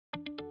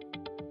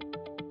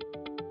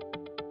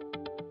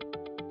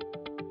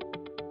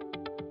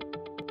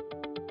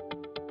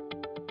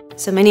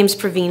So my name is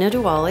Praveena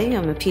Dhawale.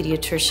 I'm a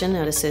pediatrician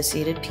at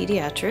Associate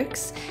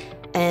Pediatrics.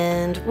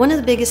 And one of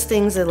the biggest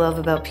things I love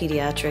about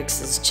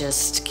pediatrics is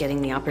just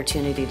getting the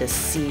opportunity to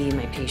see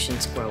my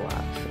patients grow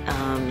up.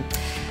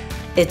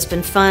 It's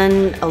been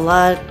fun a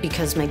lot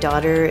because my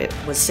daughter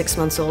was 6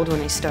 months old when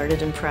I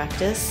started in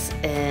practice,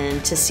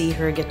 and to see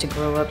her get to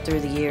grow up through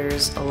the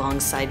years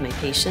alongside my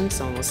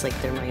patients, almost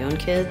like they're my own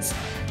kids,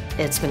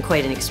 it's been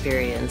quite an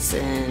experience.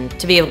 And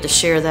to be able to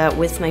share that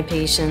with my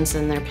patients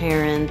and their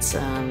parents,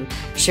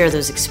 share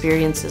those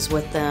experiences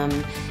with them,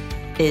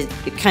 it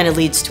kind of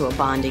leads to a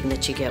bonding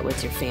that you get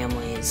with your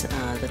families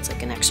that's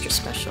like an extra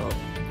special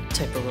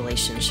type of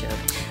relationship.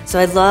 So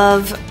I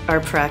love our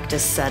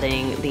practice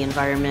setting, the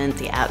environment,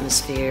 the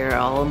atmosphere.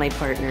 All of my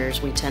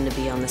partners, we tend to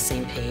be on the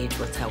same page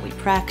with how we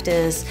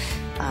practice.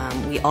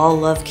 We all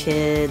love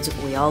kids.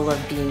 We all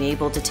love being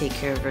able to take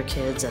care of our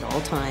kids at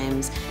all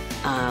times.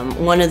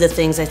 One of the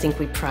things I think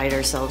we pride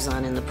ourselves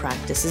on in the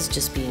practice is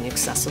just being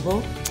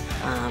accessible.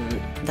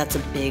 That's a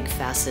big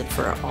facet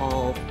for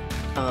all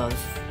of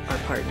our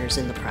partners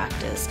in the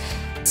practice.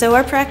 So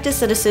our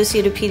practice at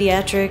Associated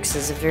Pediatrics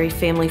is a very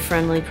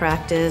family-friendly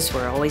practice.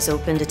 We're always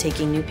open to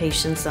taking new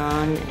patients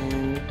on,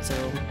 and so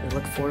we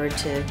look forward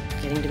to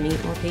getting to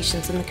meet more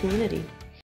patients in the community.